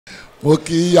mo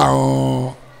kí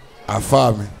àwọn àfáà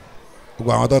mi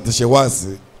gbogbo àwọn tó ti ṣe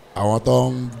wáàsí àwọn tó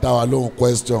ń dá wa lóhùn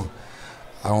question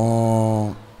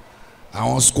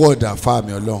àwọn squad àfáà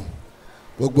mi ọlọ́run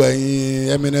gbogbo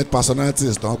ẹ̀yin eminent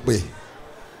personalities tó ń pè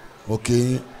mo kí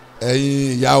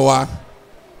ẹ̀yin ìyá wa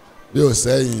bí ò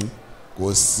sẹ́yìn kò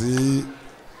sí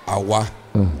àwa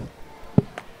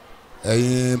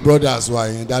ẹ̀yin brothers wa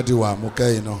ẹ̀yin dádì wa mo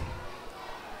kẹ́yìn náà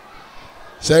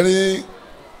ṣe rí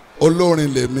olórin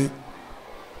lèmi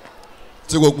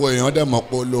tí gbogbo èèyàn dẹ̀ mọ̀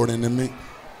pé olórin ni mí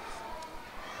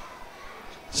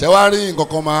ṣe wá rí nǹkan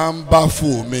kan máa ń bá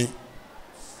fún mi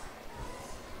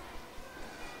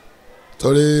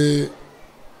torí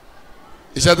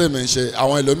iṣẹ́ tèmi ń ṣe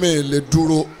àwọn ẹlòmíín lè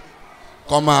dúró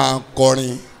kọ́ máa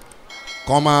kọrin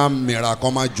kọ́ máa mìíràn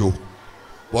kọ́ máa jò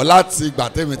bọ́ láti ìgbà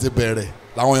tèmi ti bẹ̀rẹ̀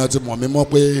làwọn èèyàn ti mọ̀ mí mọ́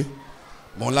pé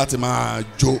mò ń láti máa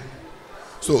jó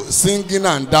so singing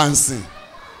and dancing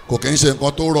kò kì í ṣe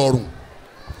nǹkan tó rọrùn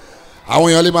àwọn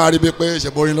èèyàn lè máa rí bí pé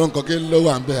ṣèborin ló ń kọ́ kí ló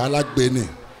wà ń bẹ̀ alágbèéni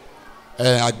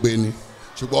àgbèéni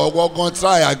ṣùgbọ́n ọgbọ́n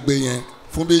try àgbè yẹn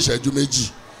fún bí ìṣẹ́jú méjì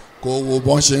kó wo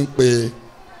bọ́n ṣe ń pe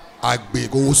àgbè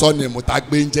kó wo sọ́ni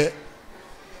mùtágbé ń jẹ́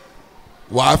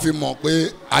wàá fi mọ̀ pé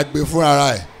àgbè fúnra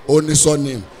ẹ̀ ó ní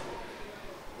sọ́ni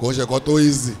kò ń ṣe nǹkan tó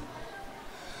easy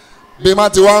bí má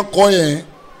ti wá ń kọ́ yẹn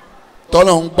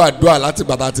tọ́lọ̀ ń gbàdúrà láti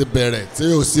gbàtà ti bẹ̀rẹ̀ tí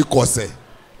yóò sì kọsẹ̀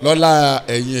lọ́lá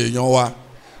ẹ̀yin èèyàn wa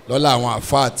lọ́lá àwọn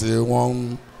àfáà tí wọ́n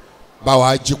ń bá wa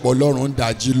jípọ̀ lọ́rùn ń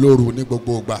dájí lóru ní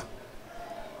gbogbo ìgbà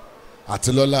àti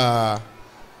lọ́lá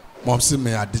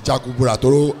mọ̀mísìmì àdìjà kúbúrà tó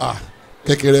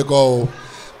kékeré kọ́ o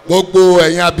gbogbo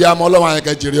ẹ̀yin abiyamọ ọlọ́run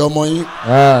àyẹ̀kẹ́ jèrè ọmọ yín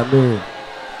Àmín.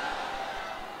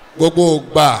 gbogbo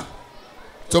ìgbà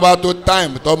tó bá tó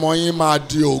time tọmọ yín máa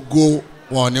di ògo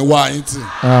wọn ní wá yín tì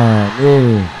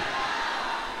Àmín.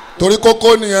 torí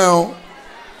kókó nìyẹn o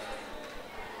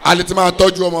alẹ́ ti máa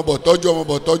tọ́jú ọmọ bọ̀ tọ́jú ọmọ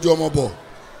bọ̀ tọ́jú ọmọ bọ̀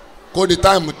kó di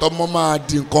táìmù tọmọ máa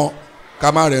di nǹkan ká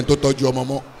má rẹ̀ ń tó tọ́jú ọmọ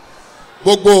mọ́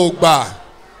gbogbo ìgbà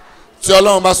tí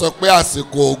ọlọ́run bá sọ pé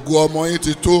àsìkò ògo ọmọ yín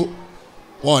ti tó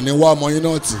wọn ò ní wá ọmọ yín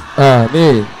náà tì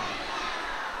Àmín.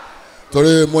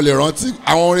 torí mo lè rántí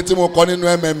àwọn orin tí mo kọ nínú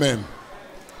MMM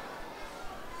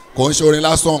kò ń ṣe orin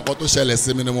lásán nǹkan tó ṣẹlẹ̀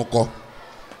sí mi ni mo kọ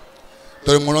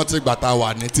torí mo rántí ìgbà tá a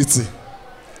wà ní títì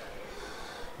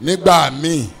nígbà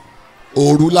míì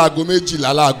òru láago 12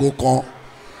 láago 1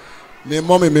 ni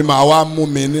mọ́mì mi máa wá mú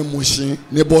mi ní Mushin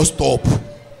ní bus stop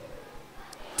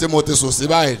tí mo ti sùn sí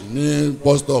báyìí ní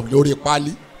bus stop lórí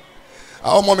pálí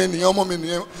àwọn ọmọ mi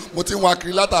nìyẹn mo ti ń wá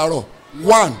kiri látàárọ̀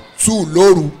 1 2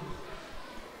 lóru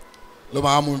ló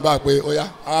máa mú mi báyìí pé ó yá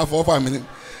àwọn afọ́fà mi ní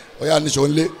ó yá níṣó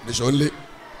ń lé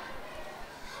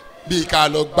bíi ká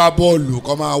lọ gbá bọ́ọ̀lù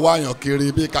kọ́ máa wáyàn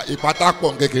kiri bíi ká ìpátá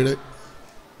pọ̀ kékeré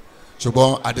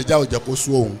ṣùgbọ́n àdìjá ò jẹ́ kó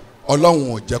sú òun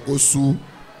ọlọ́run ò jẹ́ kó sú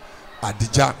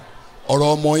àdìjá ọ̀rọ̀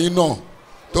ọmọ yín náà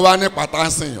tó bá ní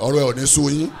pàtàsìn ọ̀rọ̀ ẹ̀ ò ní sú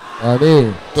yín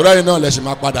Àmín. torí ẹ̀yin náà lẹ ṣì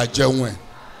máa padà jẹun ẹ̀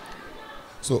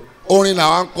so orin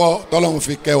làwọn ń kọ tọ́lọ́run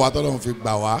fi kẹ́ wa tọ́lọ́run fi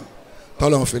gbà wá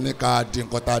tọ́lọ́run fi ní ká di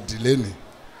nǹkan tá a dì lénìí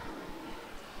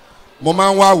mo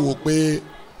máa ń wá wò pé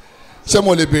ṣé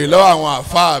mo lè béèrè lọ́wọ́ àwọn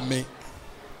àfáà mi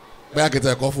bẹ́ẹ̀ kìtà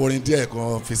ẹ̀kọ́ forin díẹ̀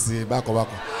kan fi sí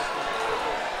bákọ̀bákọ̀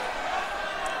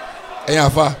ẹ̀yin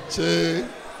àfáà ṣé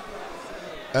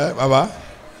bàbá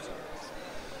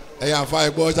ẹ̀yin àfáà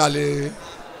ẹ̀gbọ́n ṣàlẹ̀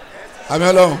àmì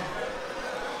ọlọ́run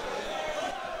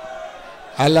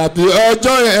Àlàbí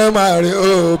ọjọ́ yẹn máa rí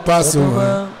ó Pasuma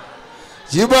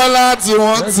Jíbọ́lá tí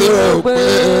wọ́n ti rò pé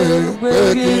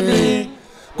kí ni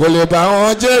kò lè bá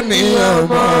wọn jẹ́ níyàn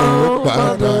mọ́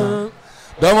padà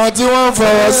dọ́mọ tí wọ́n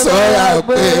fọwọ́ sọ́yà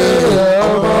pé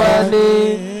ọmọ wa ní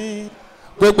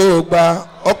gbogbo ìgbà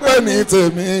ọpẹ́ ní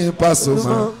tèmi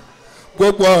Pasuma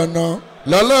gbogbo ọ̀nà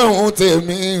lọ́lọ́run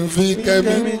tèmi ń fi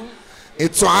kẹ́mi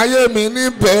ìtàn ayé mi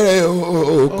níbẹ̀rẹ̀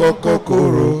kọ́kọ́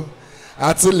kóró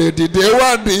àti lè dìde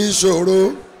wádìí ìṣòro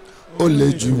ó lè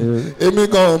jù èmi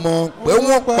gan mọ̀ pé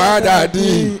wọ́n padà di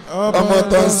ọmọ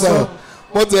tó ń sọ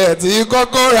mo tẹ̀ tí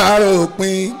kọ́kọ́ rà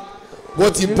òpin bó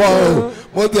ti bọ́ ọ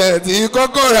mo tẹ̀ tí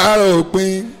kọ́kọ́ rà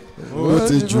òpin bó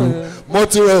ti jù mo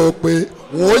ti rò pé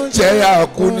wọ́n jẹ́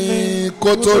àkú ní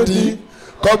kó tó di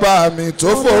kọ́ba mi tó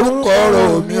forúkọ rò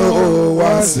mí ó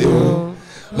wá sí o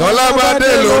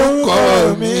lọ́lábàdé ló ń kọ́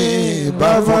mi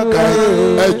bá fọ́nkáyé.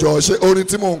 ẹ jọ̀ọ́ ṣé orin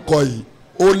tí mò ń kọ yìí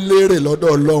ó lérè lọ́dọ̀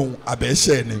Ọlọ́run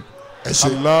àbẹ́ṣẹ̀ ni ẹ ṣe.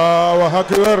 Allahu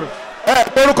Akbar.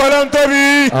 Orúkọ náà ń tóbi.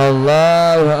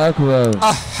 Allahu Akbar.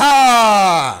 Aha!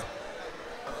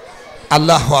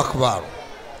 Allahu Akbar.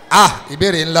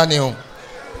 Ìbéèrè ńlá ni o.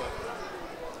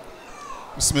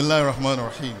 Bismillahir Rahmanir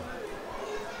Rahim.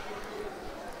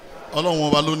 Ọlọ́run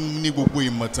ọba ló ní gbogbo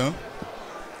ìmọ̀ tán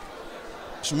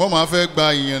ṣùgbọ́n màá fẹ́ gba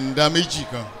ìyànda méjì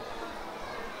kan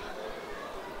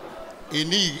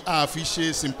èní àfi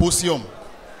ṣe symposium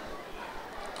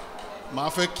màá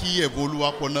fẹ́ kí ẹ̀bùn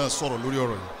Olúwapọ̀ náà sọ̀rọ̀ lórí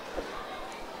ọ̀rọ̀ yìí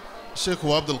Sheikh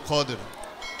Abdul Qadir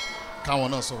káwọn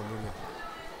náà sọ̀rọ̀ lórí ẹ̀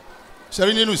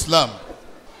ṣẹ́rí nínú Islam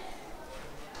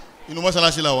inú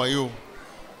mọ́ṣáláṣí la wà yìí o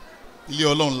ilé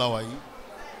Ọlọ́run la wà yìí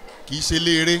kì í ṣe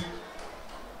ilé eré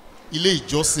ilé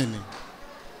ìjọsìn ni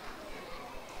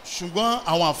ṣùgbọ́n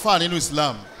àwọn àfáà nínú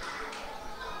Islam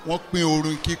wọ́n pín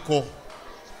orin kíkọ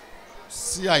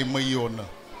sí àìmọye ọ̀nà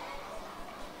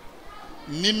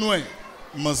nínú ẹ̀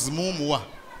mazmum wà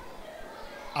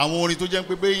àwọn orin tó jẹ́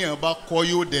pé béèyàn bá kọ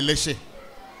yóò dẹ̀ lẹ́ṣẹ̀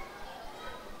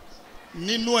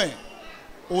nínú ẹ̀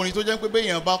orin tó jẹ́ pé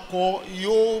béèyàn bá kọ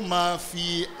yóò máa fi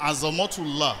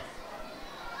azamotullah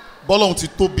bọ́lọ́hun ti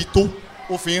tóbi tó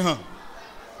ó fi hàn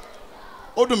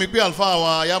ó dùn mí pé àlùfáà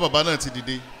wa ayá bàbá náà ti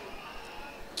dìde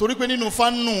torí pé nínú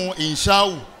fánù ìṣáù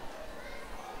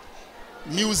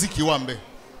míúsìkì wà ń bẹ̀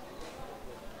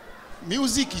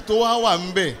míúsìkì tó wà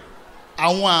ń bẹ̀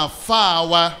àwọn àfáà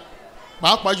wa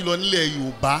pàápàá jùlọ nílẹ̀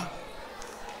Yorùbá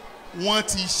wọ́n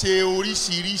ti ṣe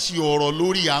oríṣiríṣi ọ̀rọ̀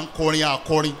lórí à ń kọrin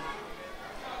àkọrin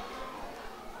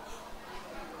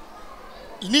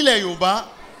nílẹ̀ Yorùbá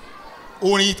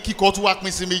orin kíkọ tún wá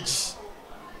pín sí méjì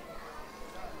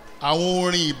àwọn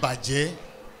orin ìbàjẹ́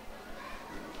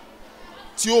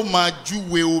tí ó máa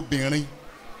júwe obìnrin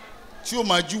tí ó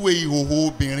máa júwe ìhòhò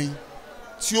obìnrin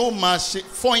tí ó máa ṣe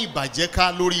fọ́n ìbàjẹ́ ká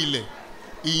lórí ilẹ̀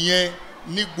ìyẹn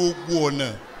ní gbogbo ọ̀nà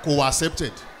kò wà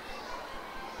accepted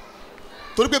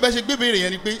torí pé bẹ́ẹ̀ ṣe gbé béèrè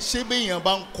yẹn ni pé ṣé béèyàn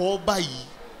bá ń kọ báyìí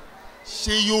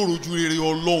ṣé yóò rojú rere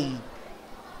Ọlọ́run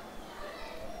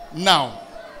now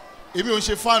èmi ò ń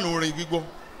ṣe fáànù orin gbígbọ́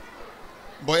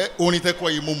bọ́ orin tẹ́kọ̀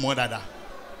yìí mo mọ̀ dáadáa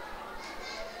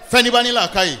fẹ́ni bá ní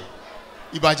làákàyè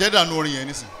ìbàjẹ́ dànù orin yẹn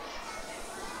nísìn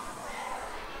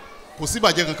kò sí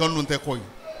ìbàjẹ́ kankan nínú tẹ́kọ̀ yìí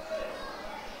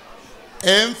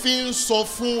ẹ̀ ń fi ń sọ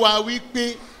fún wa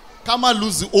wípé ká má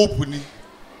lose hope ni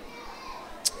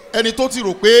ẹni tó ti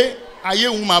rò pé ayé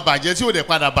òun máa bàjẹ́ tí ò dẹ̀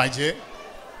padà bàjẹ́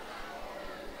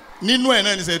nínú ẹ̀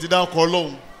náà ní sẹ́yìn ti dá ọkọ̀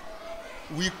Ọlọ́run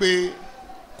wípé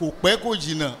kò pẹ́ kò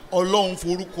jìnnà Ọlọ́run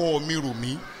forúkọ mi rò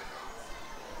mí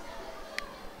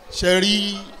ṣe rí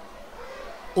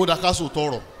ó dàkásò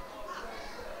tọrọ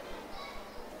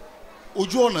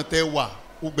ojú ọ̀nà tẹ wà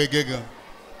ó gbẹgẹ gan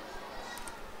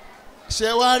ṣe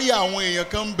wá rí àwọn èèyàn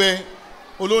kan bẹ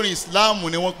olórin Islam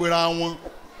ni wọ́n pera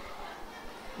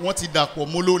wọ́n ti dàpọ̀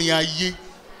mọ́ olórin ayé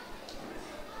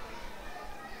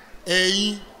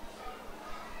ẹ̀yin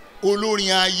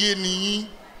olórin ayé ni yín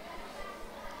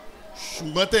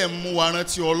ṣùgbọ́n tẹ̀ ń mú wa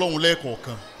rántí Ọlọ́run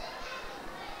lẹ́ẹ̀kọ̀ọ̀kan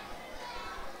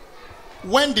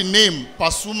when the name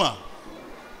Pasuma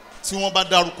tí wọ́n bá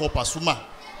dárúkọ Pasuma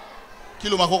kí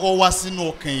ló máa kọ́kọ́ wá sínú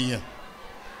ọkàn èèyàn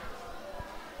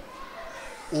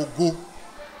ògo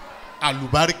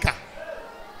àlùbáríkà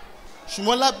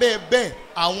ṣùgbọ́n lábẹ́ bẹ́ẹ̀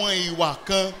àwọn ìwà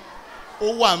kan ó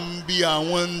wà ń bi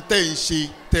àwọn tẹ́ ń ṣe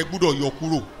tẹ́ gbúdọ̀ yọ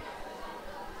kúrò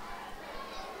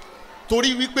torí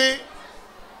wípé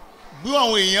bí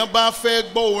àwọn èèyàn bá fẹ́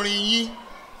gbọ́ orin yín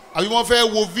àbí wọ́n fẹ́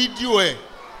wo fídíò ẹ̀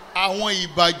àwọn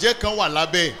ìbàjẹ́ kan wà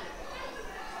lábẹ́ ẹ̀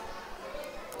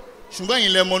ṣùgbọ́n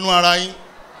ẹ̀yin lẹ mọnú ara yín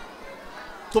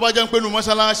tó bá jẹ́ pé nu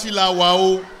mọ́ṣáláṣí la wà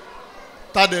o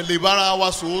tàdé lè bára wa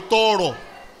sòótọ́ ọ̀rọ̀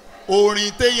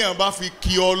orin téèyàn bá fi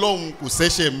kí Ọlọ́run kò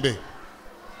sẹ́ṣẹ̀ ń bẹ̀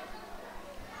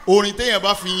orin téèyàn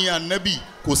bá fi yin ànábì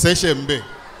kò sẹ́ṣẹ̀ ń bẹ̀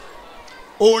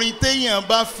orin téèyàn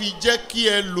bá fi jẹ́ kí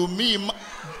ẹlòmíì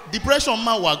depression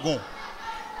máa wà gan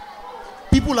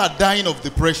people are dying of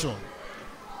depression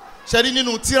ṣẹ́rí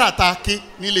nínú tírà tá a ké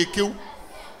nílé kéwú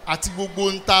àti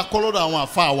gbogbo ń ta kọ́lọ́dọ̀ àwọn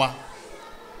àfa wa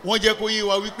wọ́n jẹ́ kó yé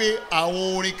wa wípé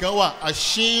àwọn orin kan wà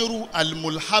àṣírù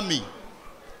almulhami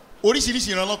oríṣiríṣi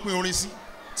ìrànlọ́pìn orin sí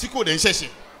tí kò dẹ̀ ń ṣẹ̀ṣẹ̀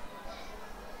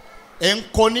ẹ̀ ń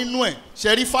kọ nínú ẹ̀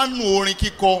ṣẹ́rí fánù orin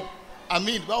kíkọ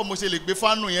àmín báwo mo ṣe lè gbé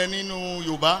fánù yẹn nínú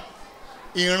Yorùbá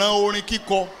ìran orin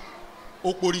kíkọ ó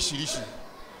poríṣiríṣi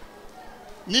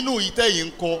nínú ìtẹ́ yìí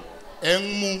ń kọ ẹ̀ ń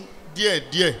mú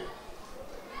díẹ̀díẹ̀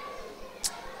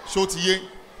ṣó ti yé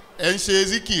ẹ̀ ń ṣe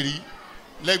zikiri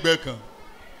lẹ́gbẹ̀ẹ́ kan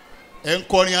ẹ̀ ń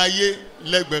kọrin ayé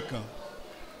lẹ́gbẹ̀ẹ́ kan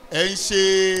ẹ̀ ń ṣe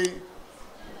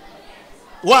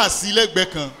wáàsí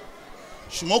lẹ́gbẹ̀ẹ́ kan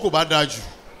ṣùgbọ́n kò bá dáa jù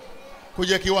kó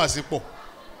jẹ́ kí wáàsí pọ̀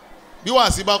bí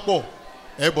wáàsí bá pọ̀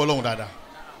ẹ̀ bọ́ lọ́hùn dáadáa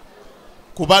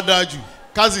kò bá dáa jù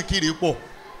kázikiri pọ̀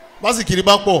bázikiri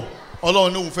bá pọ̀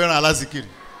Ọlọ́run ní òun fẹ́ràn alázikiri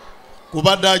kò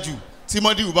bá dáa jù tí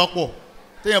mọ́díwù bá pọ̀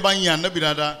téèyàn bá yin ànábì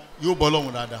dáadáa yóò bọ́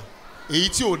lọ́hùn dáadáa èyí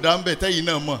tí ò dá ń bẹ̀ tẹ́yìn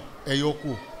náà mọ̀ ẹ yọ kù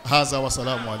haza wa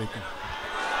salamu alaykum.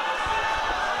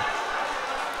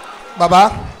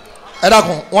 baba ẹ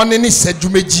dákun wọn ní ìṣẹ́jú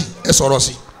méjì ẹ sọ̀rọ̀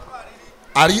sí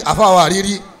àfàwọn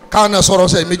àrírí káwọn náà sọ̀rọ̀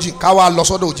ọ̀sẹ̀ méjì káwa lọ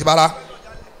sọ́dọ̀ òjìbára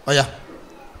ọ̀yà.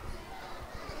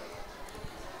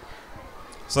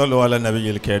 Sallu ala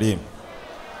nabiyil karim.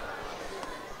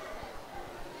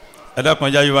 Ẹ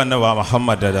dákun já yíwá náà wà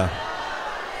Muhammad dada.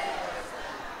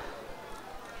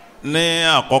 Ní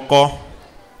àkọ́kọ́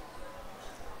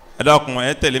ẹ dákun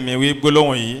ẹ tẹ̀lé mi wí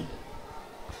gbólóhùn yìí.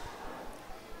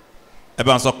 Ẹ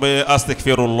bá ń sọ pé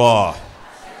astaghfirullah.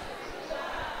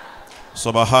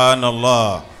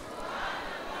 Subhanallah.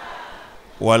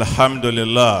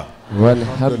 Walhamdulillah.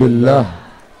 Walhamdulillah.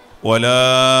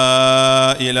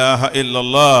 ولا إله إلا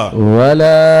الله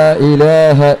ولا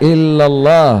إله إلا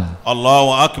الله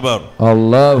الله أكبر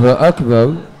الله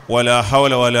أكبر ولا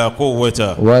حول ولا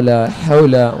قوة ولا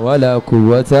حول ولا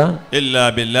قوة إلا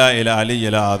بالله العلي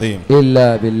العظيم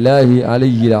إلا بالله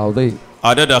العلي العظيم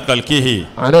عدد خلقه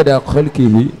عدد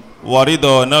خلقه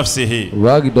ورضا نفسه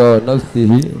ورضا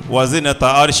نفسه وزنة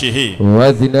عرشه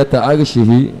وزنة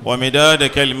عرشه ومداد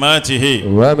كلماته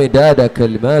ومداد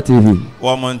كلماته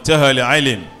ومنتهى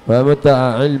العلم ومتع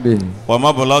علمه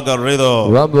ومبلغ الرضا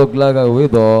ومبلغ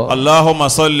الرضا. اللهم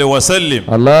صل وسلم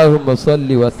اللهم صل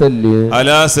وسلم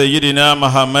على سيدنا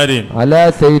محمد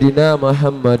على سيدنا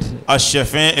محمد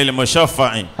الشفيع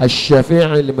المشفع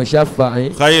الشفيع المشفع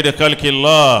خير خلق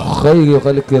الله خير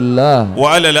خلق الله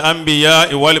وعلى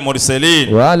الأنبياء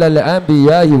والمرسلين وعلى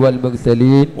الأنبياء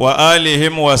والمرسلين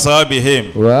وآلهم وصحبهم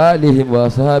وآلهم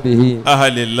وصحبه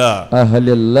أهل الله أهل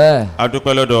الله. أدوك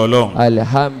لدولون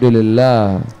الحمد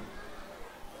لله.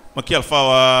 mo kí àlùfáà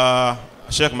wa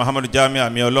Sheikh Muhammad Jamiu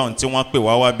àmì ọlọ́run tí wọ́n pè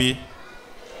wá wá bí.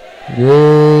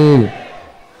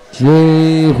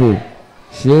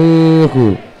 ṣéèkù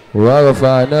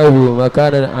warafa'nahu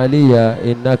makanan aliyya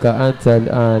innaka antal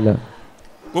a'la.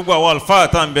 gbogbo àwọn àlùfáà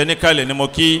tá à ń bẹ níkàlẹ̀ ni mo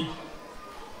kí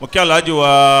Alhaji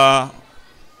wa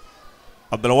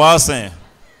Abdulwasin.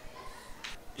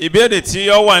 ìbéèrè tí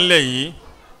ó wà nílẹ̀ yìí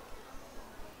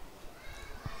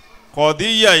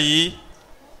kọ̀díyà yìí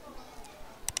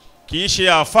kìí ṣe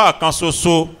àfáà kan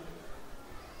ṣoṣo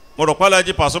mo rò pé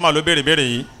Alhaji Pasuma ló béèrè béèrè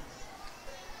yìí.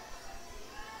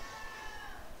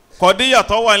 kọ̀díyà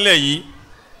tó wà nílẹ̀ yìí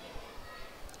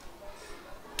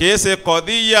kìí ṣe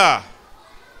kọ̀díyà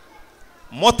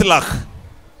mutlaq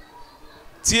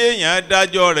tí èèyàn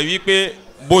dájọ́ rẹ̀ wípé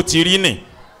bó ti rí nì.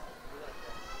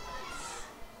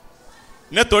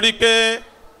 nítorí pé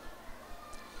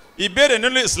ìbéèrè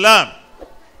nínú Islam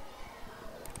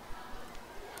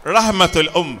rahmatul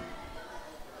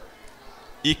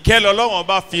ìkẹ́lẹ̀ Ọlọ́run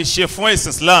bá fi ṣe fún ẹ̀sìn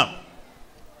Islam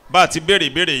bá ti béèrè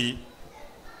ìbéèrè yìí.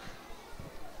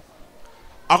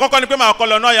 àkọ́kọ́ ni pé máa kọ́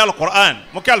lọ náà yà al-Qur'an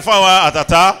mú kí àlùfáà wa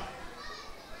àtàtà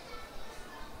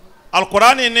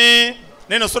al-Qur'an ní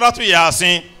nínú suratu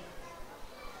Yasin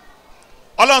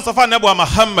Ọlọ́run sọ fún Ànábì wa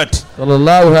Muhammad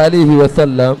sallallahu alayhi wa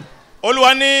sallam.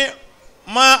 Olúwa ní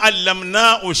ma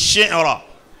allamna'u shi'ra.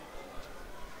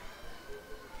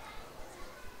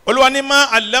 Olúwa ní ma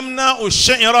allamna'u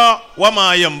shi'ra wa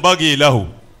ma yanbaghi lahu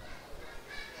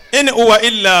in huwa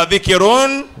illa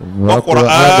dhikrun wa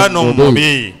qur'anun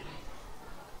mubin.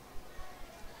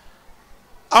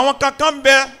 àwọn kankan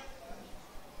bẹ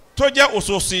tó jẹ́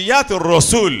ususiyati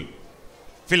rasul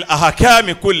fil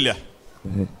ahkami kullah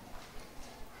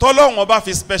tọ́lọ́wọ́n bá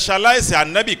fi specialize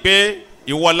Ànábì pé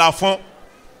ìwọlá fún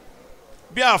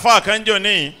bí àfáà kan jò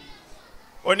ní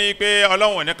ó ní pé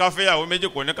Ọlọ́run ní ká fẹ́ ìyàwó méjì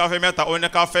kò ní ká fẹ́ mẹ́ta ó ní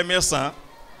ká fẹ́ mẹ́sàn-án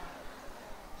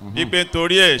ipe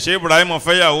torí ẹ̀ ṣé Ibrahim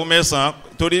fẹ́ ìyàwó mẹ́sàn-án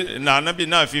torí Ànábì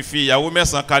náà fi ìyàwó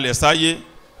mẹ́sàn-án kalẹ̀ sáyé.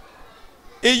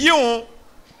 èyí hùn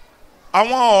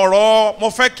àwọn ọ̀rọ̀ mo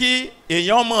fẹ́ kí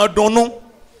èèyàn máa dunnú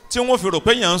tí wọ́n fi rò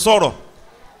pé èèyàn ń sọ̀rọ̀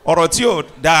ọ̀rọ̀ tí ò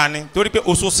dáa ni torí pé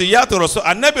ususiyatu rasul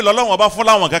Ànábì lọ́lọ́wọ́n bá fún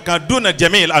láwọn kankan duna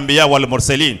jami'il anbiya wal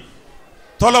mursalin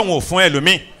tọ́lọ́wọ́n ò fún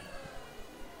ẹlòmíì.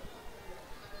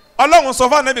 Ọlọ́run sọ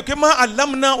fún Ànábì pé ma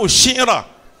allamna'u shi'ra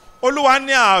Olúwa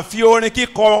ní àfi orin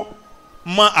kíkọ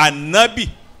mọ Ànábì.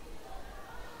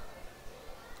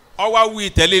 ó wá wí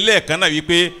tẹ̀lé lẹ́ẹ̀kan náà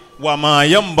wípé wa ma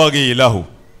yanbaghi lahu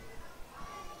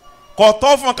kò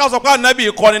tọ́ fún ká sọ pé Ànábì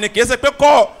kọ́ni ni kìí ṣe pé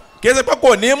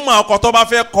kò ní mọ̀ ọkọ̀ tó bá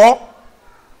fẹ́ kọ́.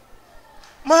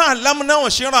 ma allamna'u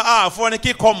shi'ra àfọ ni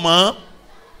kíkọ mọ́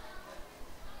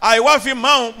àìwá fi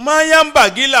máa ma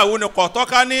yanbaghi lahu ni kò tọ́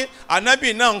ká ní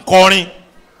Ànábì náà ń kọrin.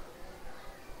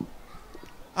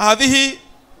 هذه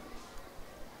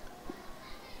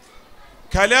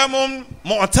كلام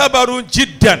معتبر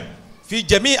جدا في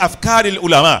جميع أفكار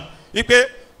العلماء. ipe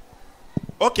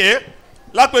okay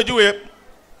lápèjúwe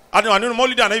àdéhùn nínú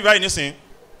mọ́lídìí Ànábì báyìí nísìn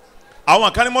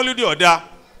àwọn kan ní mọ́lídìí ọ̀dà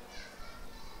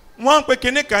wọ́n ń pe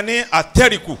kinní kan ní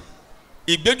àtẹ́ríkù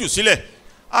ìgbéjù sílẹ̀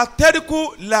àtẹ́ríkù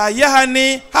la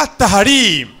yahani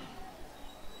at-tahrim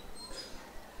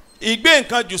ìgbé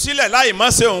nǹkan jù sílẹ̀ láì má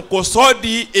ṣe òun kò sọ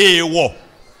di èèwọ̀.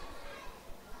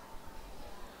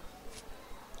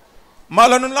 máa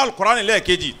lọ nínú Al-Qur'ani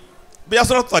lẹ́ẹ̀kejì bí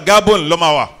asọ́rọ̀ Tagabun ló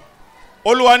máa wà.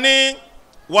 Olúwa ní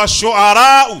wa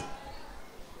shu'ara'u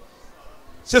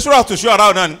ṣé suratu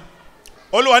shu'ara'u náà ni.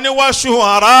 Olúwa ní wa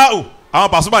shu'ara'u àwọn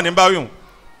Pasuma ní báwí hùn.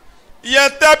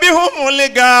 Yatabihumul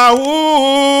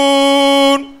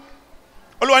gawun.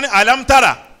 Olúwa ní alam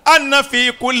tara anna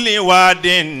fi kulli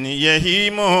wadin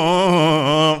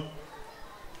yahimun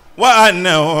wa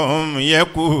annahum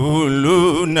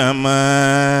yakuluna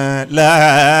ma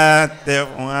la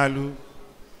taf'alu.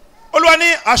 Olúwa ní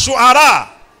aṣu'ara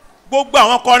gbogbo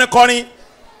àwọn kọrinkọrin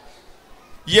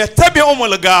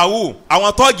yatabihumul gawun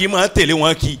àwọn tọ́ọ̀gì máa tẹ̀lé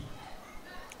wọn kí.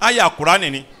 Aya Kùránì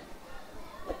ni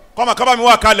kọ́mọ kaba mi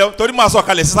wá kalẹ̀ torí máa sọ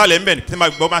kalẹ̀ sísàlẹ̀ ń bẹ̀ ní tí ma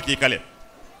gbọ́ máa kì í kalẹ̀.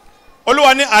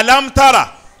 Olúwa ní alam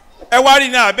tara ẹ wá rí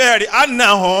ní abẹ́rẹ́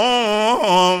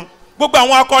annahum gbogbo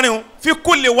àwọn akọrin fi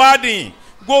kulli wadin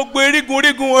gbogbo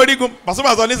erigun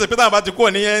pàṣípàṣọ ní sèpétà bá ti kó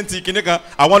ní ẹntì kìnnì kan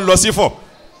àwọn lọ sí fọ.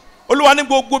 Olúwa ní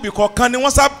gbogbo bìkọ́ kan ni wọ́n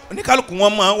sá ní kálukú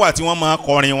wọn máa wà tí wọ́n máa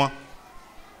kọrin wọn.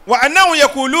 Wa annahum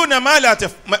yakuluna ma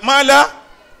la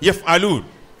yaf'alun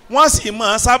wọ́n sì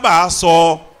máa sábà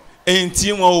sọ ẹni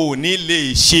tí wọn ò ní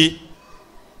lè ṣe.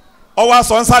 Ọwọ́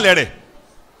aṣọ ń sálẹ̀ rẹ̀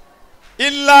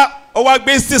ilá ọwọ́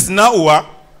gbé istisna wá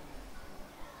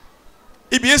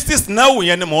ibi istisna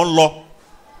yẹn ni mò ń lọ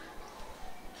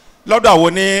lọ́dọ̀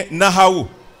àwọn ní nahawu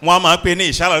wọn a máa pè ní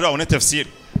ìṣàlẹ̀ lọ́dọ̀ àwọn ní tafsir.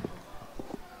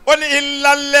 Ó ní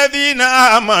illal ladhina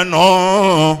amanu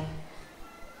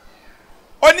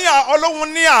ó ní Ọlọ́hun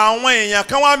ní àwọn èèyàn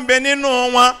kan wá ń bẹ nínú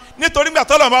wọn nítorí gbà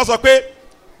tọ́lọ̀ bá sọ pé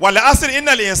wal asri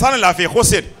innal insana lafi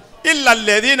khusr illal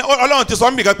ladhina Ọlọ́hun ti sọ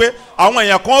ń bì kan pé àwọn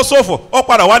èèyàn kan ṣòfò ó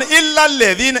padà wá ní illal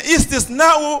ladhina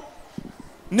istisna'u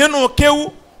nínú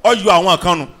kéwú ọyọ àwọn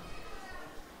kan nù.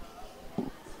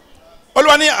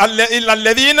 Olúwa ní illal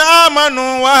ladhina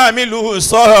amanu wa amilu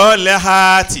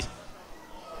salihati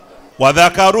wa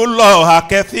dhakarullaha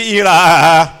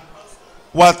kathira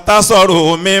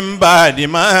wattasaru min ba'di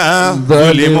ma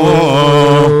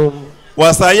zulimu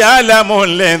wa sayalamu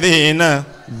alladhina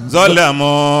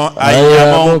zalamu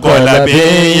ayya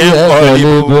munqalabin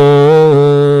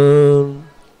yanqalibun.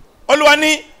 Olúwa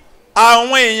ní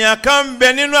àwọn èèyàn kan ń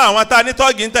bẹ nínú àwọn tá a ní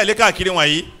tọ́ọ̀gì ń tẹ̀lé káàkiri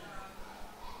wọ̀nyí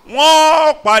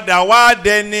wọ́n padà wá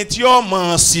dẹni tí ó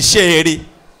mọ̀ ṣiṣẹ́ rẹ̀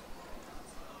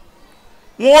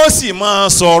wọ́n sì mọ̀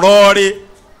sọ̀rọ̀ rẹ̀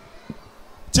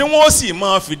tí wọ́n sì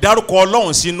mọ̀ fìdárúkọ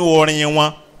Ọlọ́run sínú orin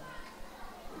wọn.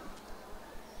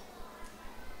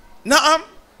 Naam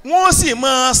wọ́n sì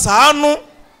mọ̀ ṣàánú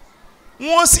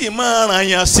wọ́n sì mọ̀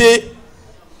ràyàn ṣe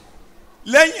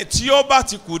lẹ́yìn tí ó bá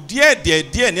ti kù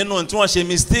díẹ̀ nínú tí wọ́n ṣe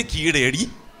mistake rẹ̀ rí.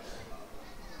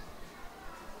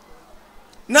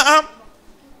 Naam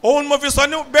òun mo fi sọ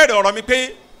ní bẹ̀rẹ̀ ọ̀rọ̀ mi pé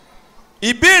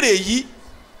ìbéèrè yìí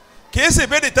kìí ṣe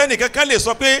ìbéèrè tẹ́nì kankan lè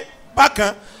sọ pé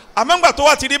bákan àmọ́ngbà tó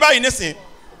wá ti rí báyìí nísìn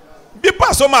bí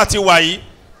Pasuma ti wà yìí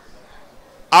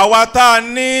àwa tá a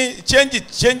ní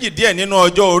change díẹ̀ nínú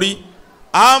ọjọ́ orí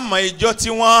àmọ́ ìjọ tí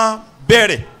wọ́n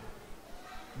bẹ̀rẹ̀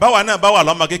báwa náà báwa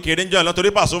lọ́mọ kékeré ń jẹ́ ọ̀lọ́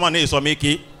torí Pasuma ní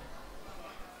ìsọmíkì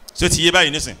ṣé ti yé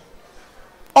báyìí nísìn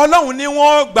Ọlọ́run ni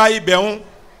wọ́n gba ibẹ̀ ń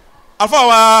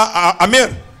afọwọ́ Amir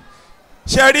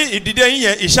ṣe rí ìdìde yín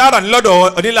yẹn ìṣára ní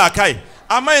lọ́dọ̀ onílàákàyè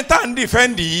àmọ́ ní tá à ń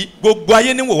dìfẹ́ǹdì yìí gbogbo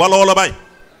ayé ní wò wá lọ́wọ́lọ́wọ́ báyìí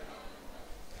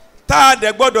tá a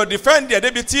dẹ̀ gbọ́dọ̀ dìfẹ́ǹdì ẹ̀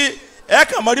débi tí ẹ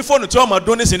kàn mọ́ rí fóònù tí wọ́n mọ̀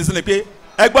dún nísinsìnyí pé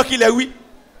ẹ gbọ́ kí lẹ wí.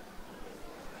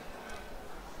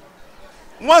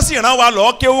 wọ́n sì rán wa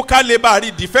lọ́ọ́ kéwú ká lè bá a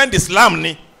rí dìfẹ́ǹdì Islam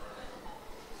ni.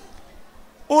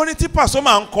 orin tí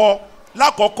Pasuma ń kọ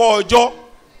lákọ̀ọ́kọ́ ọjọ́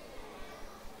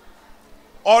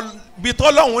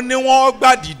bitọ́lọ́hún ni wọ́n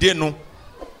gbà dìde nu.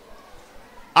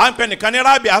 À ń pè nìkan ní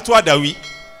Rabi Atu Adawi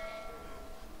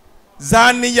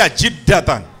zaniya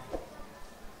jiddatan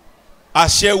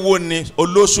aṣẹ́wó ni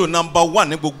olóṣò number 1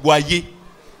 ní gbogbo ayé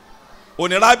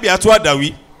òní Rabi Atu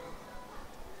Adawi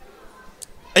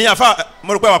ẹ̀yin àfa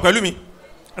mo rò pé wà pẹ̀lú mi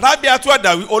Rabi Atu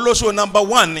Adawi olóṣò number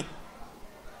 1 ni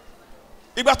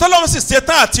ìgbà tó lọ́wọ́ sì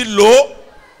ṣetán àti lò ó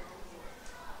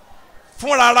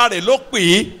fúnra ara rẹ̀ ló pè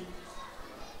é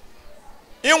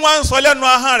ìwọ̀n ń sọ lẹ́nu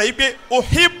ahọ́n rẹ̀ yìí pé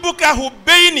òhìbùkà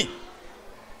hùbẹ́yìnì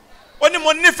ó ní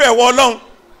mo nífẹ̀ẹ́ wọ Ọlọ́run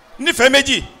nífẹ̀ẹ́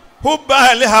méjì hùbà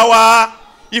ẹlẹ́hàwá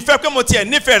ìfẹ́ pé mo tiẹ̀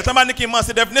nífẹ̀ẹ́ rẹ̀ tán bá ní kí n máa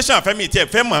ṣe definition àfẹ́ mi tiẹ̀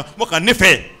fẹ́ mọ̀ mo kàn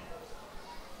nífẹ̀ẹ́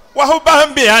wà hùbà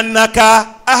ń bè ànàkà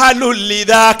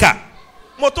ahàlùlìdàkà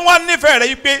mo tún wá nífẹ̀ẹ́ rẹ̀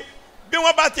yìí pé bí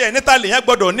wọ́n bá tiẹ̀ níta lèyàn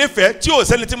gbọ́dọ̀ nífẹ̀ẹ́ tí ò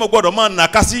sẹ́ni tí mo gbọ́dọ̀ máa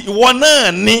nàka sí ìwọ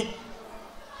náà ni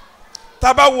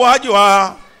tábà wo àjọ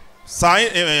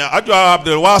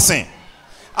Abdulwasin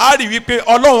a rí wípé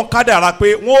Ọlọ́run kádàrá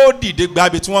pé wọ́n ó dìde gba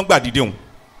ibi tí wọ́n gbà dìde hùn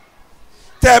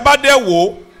tẹ́ ẹ bá dé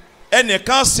wò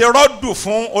ẹnìkan ṣe rọ́dù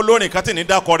fún olórin kan tí ní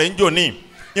dákọ̀ rẹ̀ ń jò ní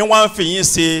ní wọ́n fi yín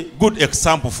ṣe good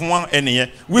example fún ẹnìyẹn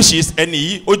which is ẹnì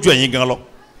yìí ó ju ẹ̀yin gan lọ.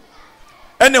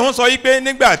 ẹnì ń sọ yìí pé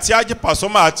nígbà tí Haji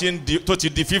Pasuma tó ti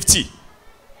di 50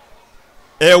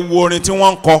 ẹ wo orin tí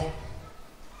wọ́n ń kọ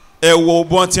ẹ wo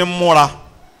bí wọ́n ti ń múra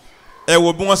ẹ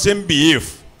wo bí wọ́n ṣe ń behave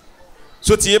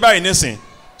so ti yé báyìí nísìn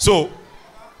so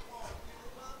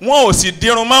wọn ò sì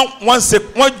dirun mọ́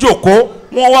wọ́n jókòó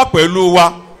wọ́n wà pẹ̀lú wa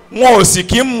wọn ò sì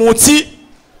kí ń mutí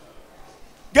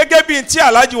gẹ́gẹ́ bí ti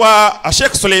Alhaji wa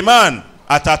Sheikh Suleiman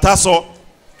Atata sọ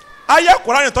aya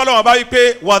Qur'an tọ́lọ́ wọn bá wí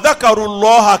pé wa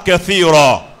dhakarullaha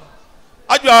kathira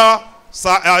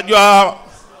àjọ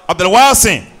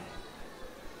Abdulwasin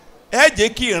ẹ jẹ́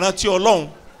kí ìrántí Ọlọ́run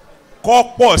kọ́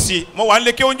pọ̀ sí i mo wà ń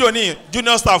lé kí oúnjẹ òní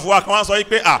junior staff wa kan wá sọ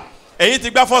pé ẹ̀yin ti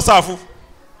gbá first half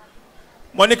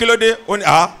mo ní kí ló dé ó ní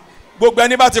gbogbo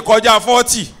ẹni bá ti kọjá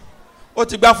 40 ó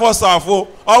ti gbá first half o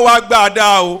ọ wá gbá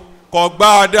dáa o kò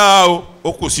gbá dáa o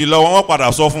ó kù sí lọ́wọ́ wọn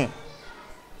padà sọ fún un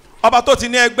ọba tó ti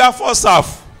ní ẹgbá first half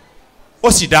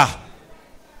ó sì dáa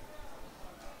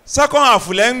second half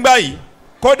lẹ́ ń gbá yìí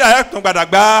kódà ẹ̀ tún gbàdà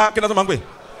gbá kí ni wọ́n tún máa ń pè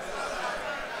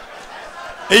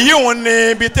èyí òun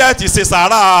ni ibi tẹ́ ti ṣe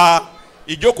sàárà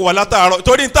ìjókòó wa látàárọ̀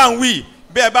torí tá à ń wí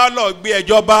bẹ́ẹ̀ bá lọ gbé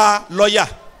ẹjọ́ bá lọ́ọ̀yà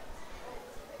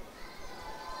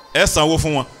ẹ sanwó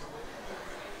fún wọn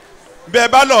bẹ́ẹ̀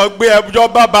bá lọ gbé ẹjọ́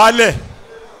bá baálẹ̀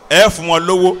ẹ fún wọn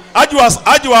lówó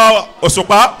ájúwa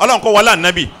Òṣùpá Ọlọ́run kó wọlé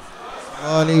ànábì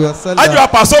ájúwa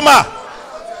Pasuma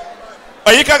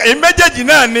èyí méjèèjì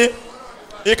náà ni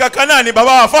ìkankan náà ni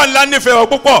bàbá wa fọ́nlá nífẹ̀ẹ́ wọn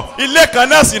púpọ̀ ilé kan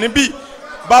náà sì níbí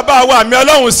bàbá wa àmì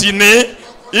Ọlọ́run sì ní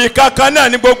ìkankan náà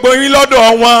ni gbogbo yín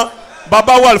lọ́dọ̀ wọn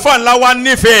bàbá wa àlùfáà ńlá wa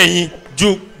nífẹ̀ẹ́ yín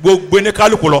ju gbogbo ní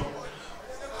kálukú lọ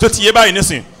tó ti yé báyìí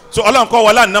nísìn so Ọlọ́run kó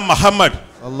wọlé àná Muhammad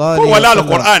kó wọlé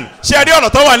alukur'an ṣé ẹ rí ọ̀nà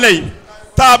tó wà nílẹ̀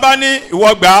tá a bá ní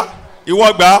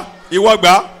ìwọ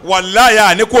gbà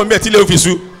wàláyà ní kò ń bẹ̀ tí lè fi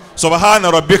su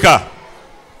subhana rabbika.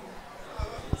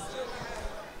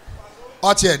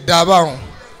 ọtí ẹ̀ dá báwọn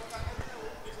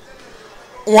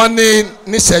wọ́n ní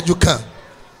níṣẹ́jú kan.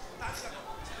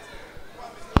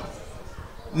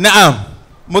 Naam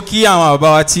mo kí àwọn bàbá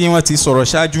wa tí wọ́n ti sọ̀rọ̀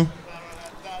ṣáájú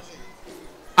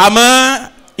àmọ́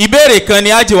ìbéèrè kan ni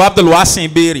Haji Abdulwasin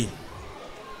béèrè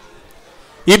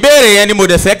ìbéèrè yẹn ni mo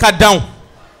dẹ̀ fẹ́ ká dáhùn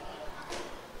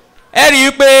ẹ rí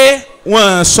i pé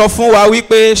wọ́n sọ fún wa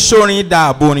wípé sórin dá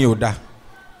àbórin ò dá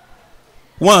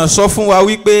wọ́n sọ fún wa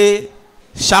wípé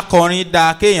ṣàkọrin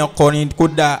dá kéèyàn kọrin kó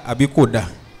dá àbí kò dá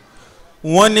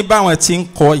wọ́n ní báwọn ti ń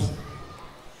kọ yìí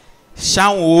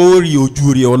ṣáwọn ó rí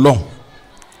ojú rẹ̀ Ọlọ́run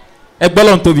ẹ gbọ́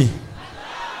lọ́n tóbi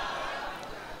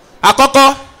àkọ́kọ́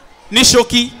ní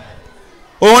ṣókí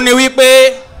òun ni wípé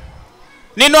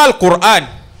nínú alukur'an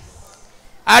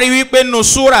a rí wípé nínú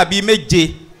súrà bíi méje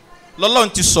lọ́lọ́run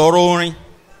ti sọ̀rọ̀ orin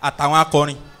àtàwọn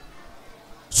akọrin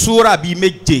súrà bíi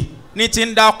méje ní ti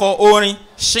ń dákọ̀ orin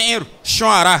ṣíìr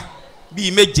ṣọ́ara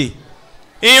bíi méje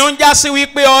ìyún já sí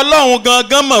wípé Ọlọ́run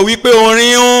gangan mọ̀ wípé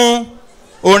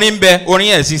orin ń bẹ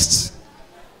orin exist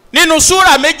nínú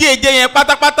súrà méjèèje yẹn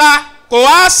pátápátá kò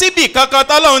wá síbì kankan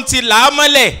tọ́lọ́run ti là á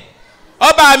mọ́lẹ̀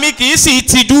ọba mi kì í sì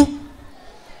tijú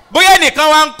bóyá nìkan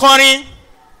wá ń kọrin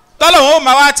tọ́lọ́run ó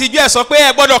máa wá tijú ẹ̀ sọ pé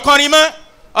ẹ gbọ́dọ̀ kọrin mọ́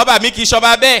ọba mi kì í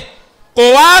ṣọba bẹ́ẹ̀ kò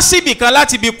wá síbì kan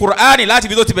láti bi Kùránì láti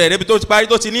bi tó ti bẹ̀rẹ̀ ibi tó ti parí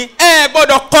tó ti ní ẹ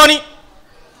gbọ́dọ̀ kọrin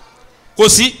kò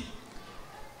sí.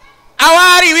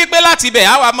 àwa rí wípé láti bẹ̀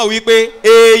àwa mọ̀ wípé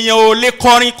èèyàn ò lè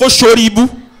kọrin kó sórí ibú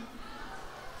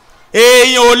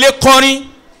èèyàn ò lè kọrin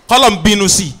kọ́lọ̀ ń bínú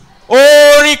sí i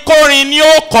orin kórin ni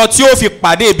ó kọ tí ó fi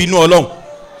pàdé ìbínú Ọlọ́run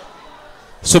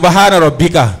subahana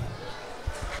rabbika.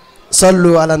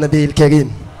 Sallu ala nabiyil karim.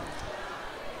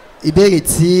 ìbéèrè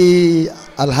tí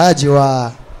Alhaji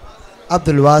wa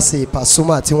Abdulwasi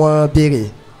Pasuma tí wọ́n béèrè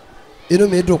inú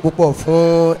mi dùn púpọ̀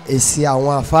fún èsì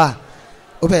àwọn àfáà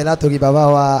ó bẹ̀rẹ̀ látòrí bàbá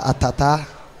wa Àtàtà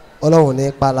Ọlọ́run ní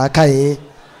pàlàkà yín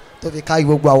tó fi kárí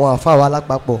gbogbo àwọn àfáà wa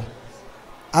lápapọ̀.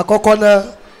 àkọ́kọ́ náà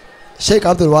Sheikh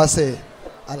Abdulwasi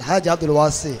Alhaji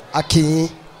Abdulwasi akínyìn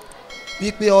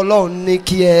wípé Ọlọ́run ní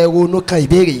kí ẹ ronú kan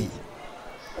ìbéèrè yìí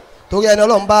torí ẹni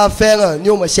Ọlọ́run bá fẹ́ràn ní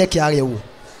ó mọ̀ ṣẹ́kì ara ẹ̀ wò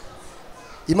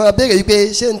ìmọ̀ béèrè wípé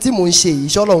ṣé n tí mò ń ṣe yìí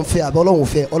ṣé Ọlọ́run fẹ́ àbí Ọlọ́run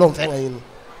fẹ́ Ọlọ́run fẹ́ràn yín nu.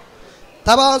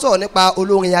 tá bá sọ̀rọ̀ nípa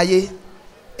olórin ayé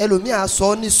ẹlòmíà sọ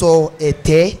nísọ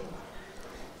ẹ̀tẹ́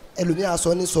ẹlòmíà sọ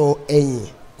nísọ ẹ̀yìn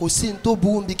kò sí ní tó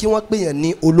burú bí kí wọ́n pèèyàn ní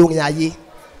olórin ayé.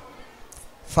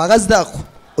 Farazdak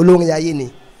olórin ayé ni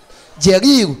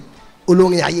Jerir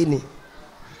olórin ayé ni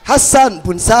Hassan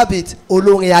bin Sabit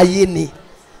olórin ayé ni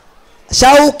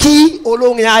Shauki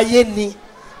olórin ayé ni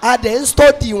adẹ̀ ń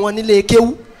stọ́dì wọn nílé kéwú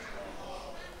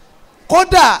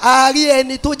kódà a rí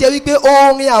ẹni tó jẹ́ wípé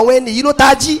orin àwọn ẹni yìí ló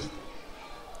tají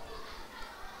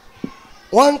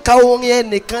wọ́n ń ka orin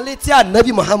ẹnìkan létí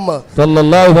ànábì Muhammad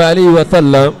sallallahu alayhi wa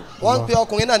sallam. wọ́n ń pe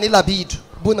ọkùnrin náà ní Labid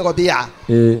bun Rabi'a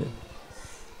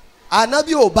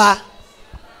ànábì ò bá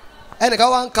ẹnìkan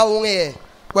wá ń ka orin ẹ̀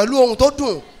pẹ̀lú ohun tó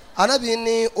dùn ànábì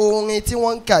ní orin tí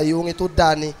wọ́n ń kà yìí orin tó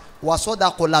dáa ni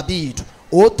wàsódàkọ Labid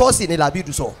òótọ́ sì ni Labid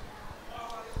sọ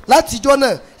látijọ́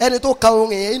náà ẹni tó ka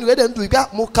orin yẹn inú rẹ̀ dẹ̀ ń dùn ìgbà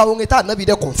mo ka orin tá ànábì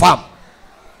dẹ̀ confam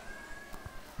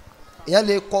ìyẹn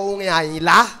lè kọ orin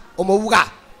Àyìnlá Ọmọwúrà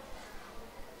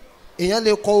èèyàn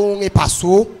lè kọ orin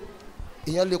Pàṣọ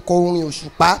èèyàn lè kọ orin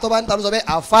Òṣùpá tó bá ń ta ló sọ bẹ́ẹ̀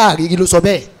àfáà rírí ló sọ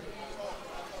bẹ́ẹ̀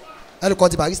ẹnì kan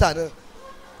ti Barrister náà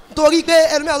nítorí pé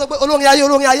ẹni mìíràn sọ pé olórin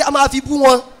ayé a máa fi bú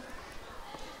wọn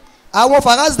àwọn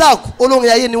Farazdak olórin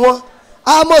ayé ni wọn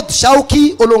Ahmad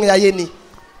Shauki olórin ayé ni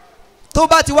tó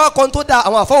bá ti wá kan tó da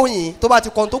àwọn àfọwọ́yìn tó bá ti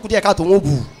kan tó kù díẹ̀ ká tó wọ́n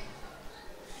bù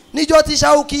níjọ́ tí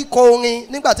Shauki kọ orin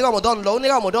nígbà tí Ramadan lọ ó ní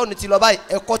Ramadan ti lọ báyìí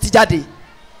ẹ̀kọ́ ti jáde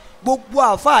gbogbo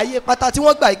àfáàyè pátá tí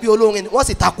wọ́n gbà pé olórin wọ́n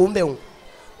sì takò ń bẹ̀ wọ́n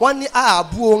wọ́n ní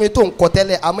ààbù orin tó ń kọ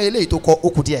tẹ́lẹ̀ àmọ́ eléyìí tó kọ ó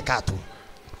kù díẹ̀ káàtó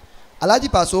Alhaji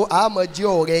Paso àmọ́ jẹ́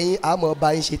ọ̀rẹ́ yín àmọ́ bá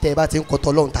yín ṣe tẹ́ ẹ bá ti ń kọ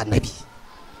tọ́lọ́run tà nàbì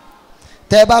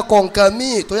tẹ́ ẹ bá kọ nǹkan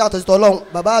míì tó yàtọ̀ sí tọ́lọ́run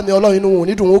bàbá mi Ọlọ́run inú wọn ò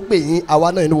ní dùn ó pè yín àwa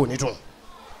náà inú wọn ò ní dùn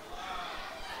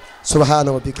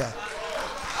subhana rabbika.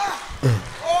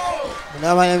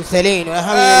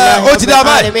 ó ti dá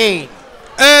báyìí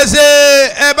ẹ ṣe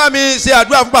ẹ bá mi ṣe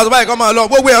àdúrà fún Paso báyìí kọ́ máa lọ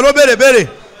gbogbo èèyàn ló béèrè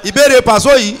ìbéèrè Paso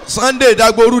yìí Sunday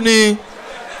Dagboru ni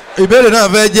ìbéèrè náà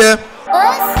fẹ́ jẹ́.